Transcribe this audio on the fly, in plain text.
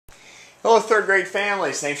Hello third grade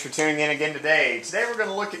families, thanks for tuning in again today. Today we're going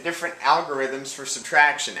to look at different algorithms for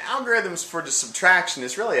subtraction. Algorithms for the subtraction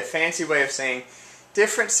is really a fancy way of saying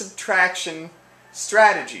different subtraction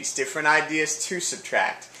strategies, different ideas to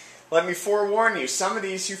subtract. Let me forewarn you, some of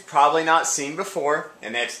these you've probably not seen before,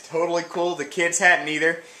 and that's totally cool. The kids hadn't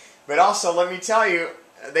either. But also let me tell you,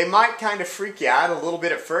 they might kind of freak you out a little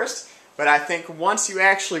bit at first, but I think once you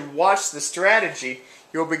actually watch the strategy,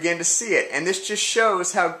 you'll begin to see it. And this just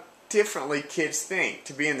shows how differently kids think.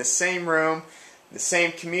 To be in the same room, the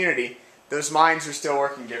same community, those minds are still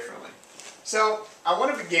working differently. So I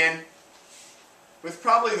want to begin with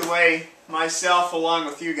probably the way myself along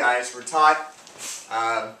with you guys were taught.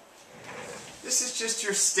 This is just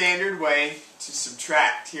your standard way to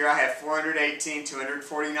subtract. Here I have 418,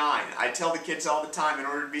 249. I tell the kids all the time, in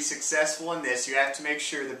order to be successful in this, you have to make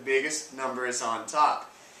sure the biggest number is on top.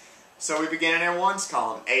 So we begin in our ones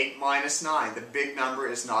column, 8 minus 9. The big number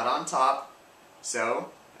is not on top, so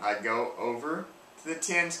I go over to the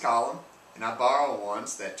tens column, and I borrow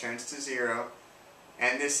ones. That turns to 0,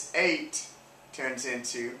 and this 8 turns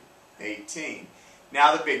into 18.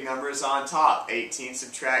 Now the big number is on top. 18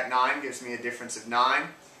 subtract 9 gives me a difference of 9.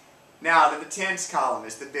 Now the tens column,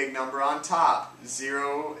 is the big number on top?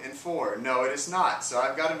 0 and 4. No, it is not. So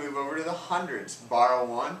I've got to move over to the hundreds. Borrow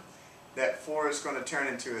 1. That 4 is going to turn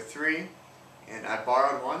into a 3. And I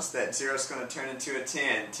borrowed once. That 0 is going to turn into a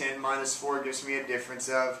 10. 10 minus 4 gives me a difference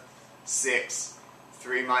of 6.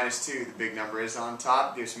 3 minus 2, the big number is on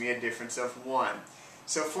top, gives me a difference of 1.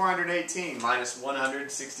 So 418 minus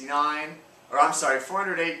 169, or I'm sorry,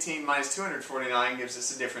 418 minus 249 gives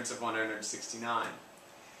us a difference of 169.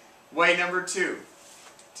 Way number 2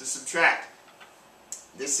 to subtract.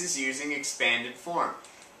 This is using expanded form.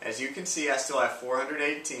 As you can see, I still have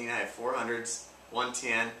 418, I have 4 hundreds,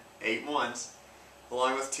 110, 8 ones,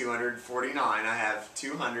 along with 249. I have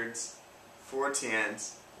 2 hundreds, 4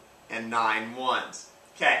 tens, and 9 ones.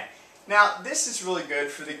 Okay, now this is really good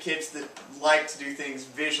for the kids that like to do things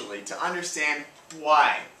visually, to understand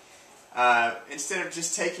why. Instead of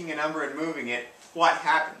just taking a number and moving it, what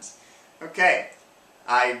happens? Okay,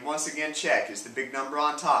 I once again check, is the big number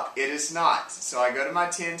on top? It is not. So I go to my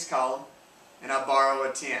tens column, and I borrow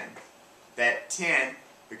a 10. That 10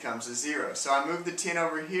 becomes a 0. So I move the 10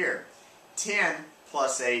 over here. 10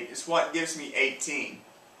 plus 8 is what gives me 18.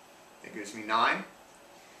 That gives me 9.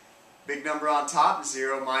 Big number on top,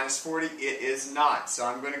 0 minus 40, it is not. So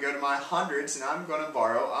I'm going to go to my hundreds, and I'm going to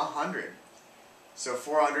borrow 100. So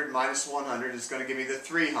 400 minus 100 is going to give me the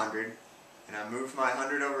 300. And I move my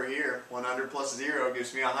 100 over here. 100 plus 0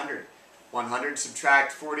 gives me 100. 100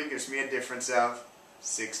 subtract 40 gives me a difference of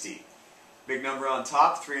 60. Big number on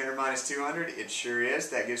top, 300 minus 200, it sure is.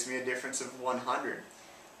 That gives me a difference of 100.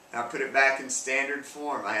 Now put it back in standard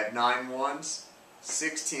form. I have 9 ones,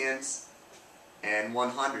 6 tens, and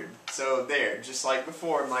 100. So there, just like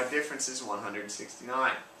before, my difference is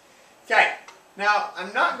 169. Okay, now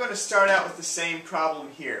I'm not going to start out with the same problem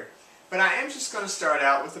here, but I am just going to start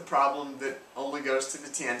out with a problem that only goes to the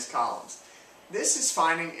tens columns. This is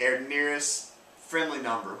finding our nearest friendly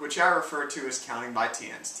number, which I refer to as counting by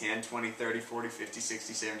tens. 10, 20, 30, 40, 50,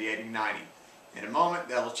 60, 70, 80, 90. In a moment,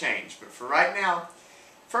 that'll change. But for right now,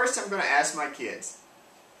 first I'm going to ask my kids,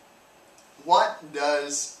 what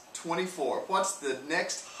does 24, what's the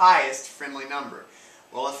next highest friendly number?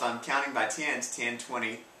 Well, if I'm counting by tens, 10,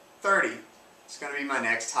 20, 30, it's going to be my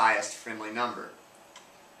next highest friendly number.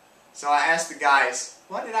 So I asked the guys,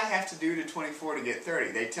 what did I have to do to 24 to get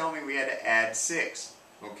 30? They tell me we had to add 6.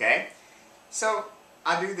 Okay? So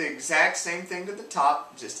I do the exact same thing to the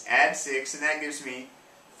top, just add 6, and that gives me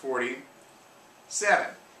 47.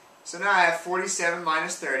 So now I have 47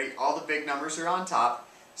 minus 30, all the big numbers are on top.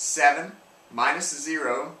 7 minus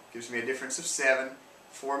 0 gives me a difference of 7.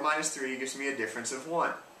 4 minus 3 gives me a difference of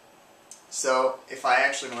 1. So if I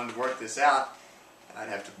actually wanted to work this out, I'd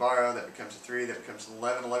have to borrow, that becomes a 3, that becomes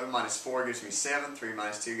 11. 11 minus 4 gives me 7, 3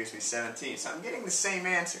 minus 2 gives me 17. So I'm getting the same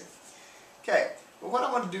answer. Okay. But what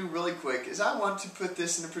I want to do really quick is I want to put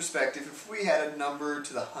this into perspective if we had a number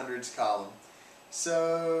to the hundreds column.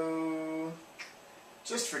 So,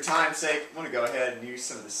 just for time's sake, I'm going to go ahead and use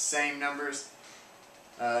some of the same numbers.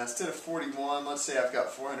 Instead of 41, let's say I've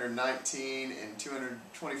got 419 and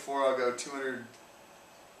 224, I'll go 200,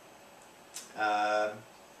 let's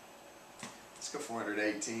go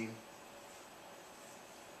 418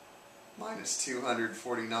 minus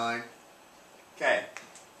 249. Okay,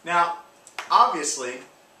 now, obviously,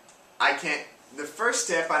 I can't, the first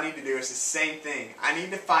step I need to do is the same thing. I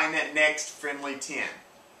need to find that next friendly 10.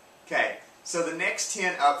 Okay, so the next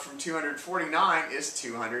 10 up from 249 is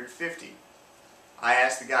 250. I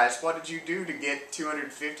asked the guys, what did you do to get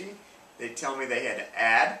 250? they tell me they had to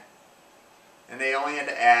add, and they only had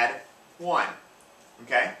to add 1.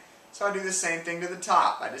 Okay? So I do the same thing to the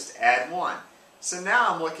top. I just add 1. So now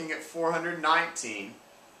I'm looking at 419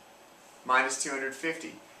 minus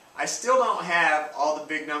 250. I still don't have all the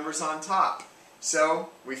big numbers on top. So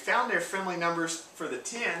we found their friendly numbers for the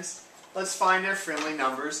tens. Let's find their friendly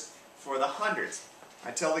numbers for the hundreds.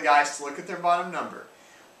 I tell the guys to look at their bottom number.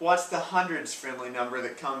 What's the hundreds friendly number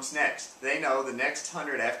that comes next? They know the next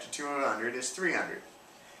 100 after 200 is 300.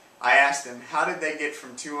 I ask them, how did they get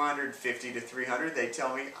from 250 to 300? They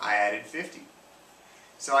tell me, I added 50.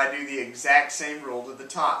 So I do the exact same rule to the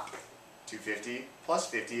top. 250 plus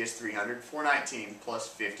 50 is 300. 419 plus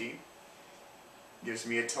 50 gives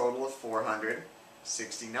me a total of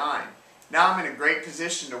 469. Now I'm in a great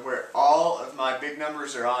position to where all of my big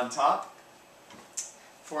numbers are on top.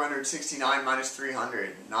 469 minus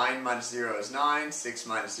 300. 9 minus 0 is 9. 6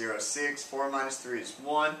 minus 0 is 6. 4 minus 3 is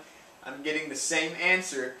 1. I'm getting the same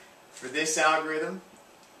answer for this algorithm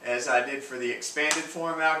as I did for the expanded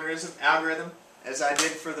form algorithm as I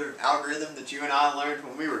did for the algorithm that you and I learned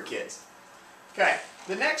when we were kids. Okay,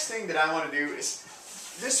 the next thing that I want to do is,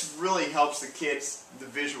 this really helps the kids, the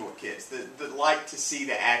visual kids, that like to see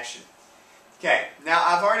the action. Okay, now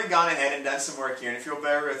I've already gone ahead and done some work here, and if you'll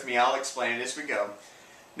bear with me, I'll explain it as we go.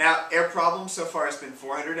 Now, our problem so far has been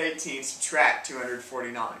 418 subtract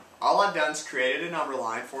 249. All I've done is created a number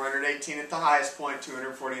line, 418 at the highest point,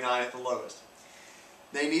 249 at the lowest.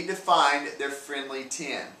 They need to find their friendly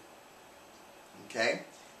 10. Okay?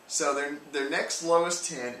 So their next lowest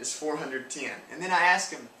 10 is 410. And then I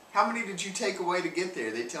ask them, how many did you take away to get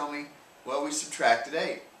there? They tell me, well, we subtracted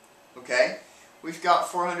 8. Okay? We've got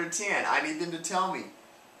 410. I need them to tell me,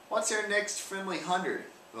 what's their next friendly 100?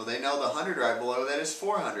 Well, they know the 100 right below that is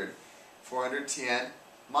 400. 410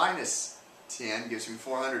 minus 10 gives me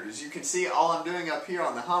 400. As you can see, all I'm doing up here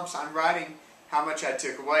on the humps, I'm writing how much I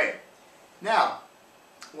took away. Now,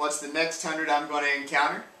 what's the next 100 I'm going to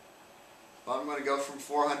encounter? Well, I'm going to go from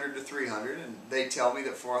 400 to 300, and they tell me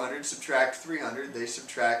that 400 subtract 300, they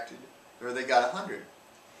subtracted, or they got 100.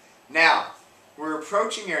 Now, we're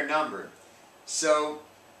approaching our number, so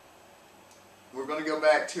we're going to go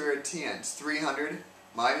back to our tens. 300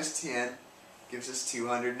 minus 10 gives us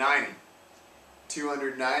 290.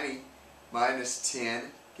 290 minus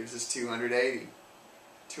 10 gives us 280.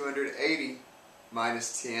 280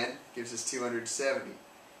 minus 10 gives us 270.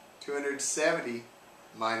 270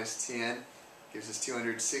 minus 10 gives us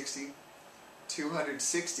 260.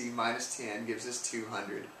 260 minus 10 gives us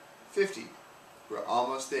 250. We're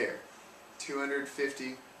almost there.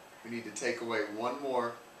 250, we need to take away one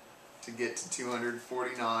more to get to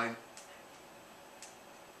 249.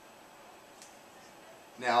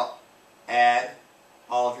 Now, add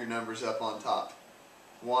all of your numbers up on top.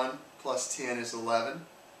 1 plus 10 is 11,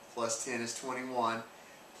 plus 10 is 21,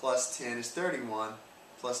 plus 10 is 31,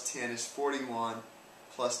 plus 10 is 41,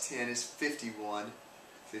 plus 10 is 51.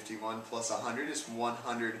 51 plus 100 is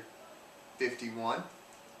 151.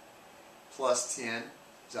 Plus 10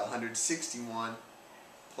 is 161.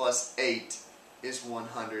 Plus 8 is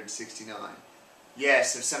 169.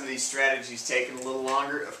 Yes, have some of these strategies taken a little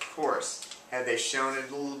longer? Of course. Have they shown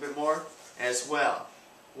it a little bit more? As well.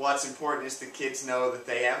 What's important is the kids know that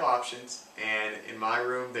they have options, and in my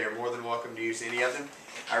room they are more than welcome to use any of them.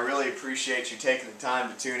 I really appreciate you taking the time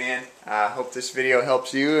to tune in. I hope this video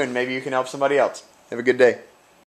helps you, and maybe you can help somebody else. Have a good day.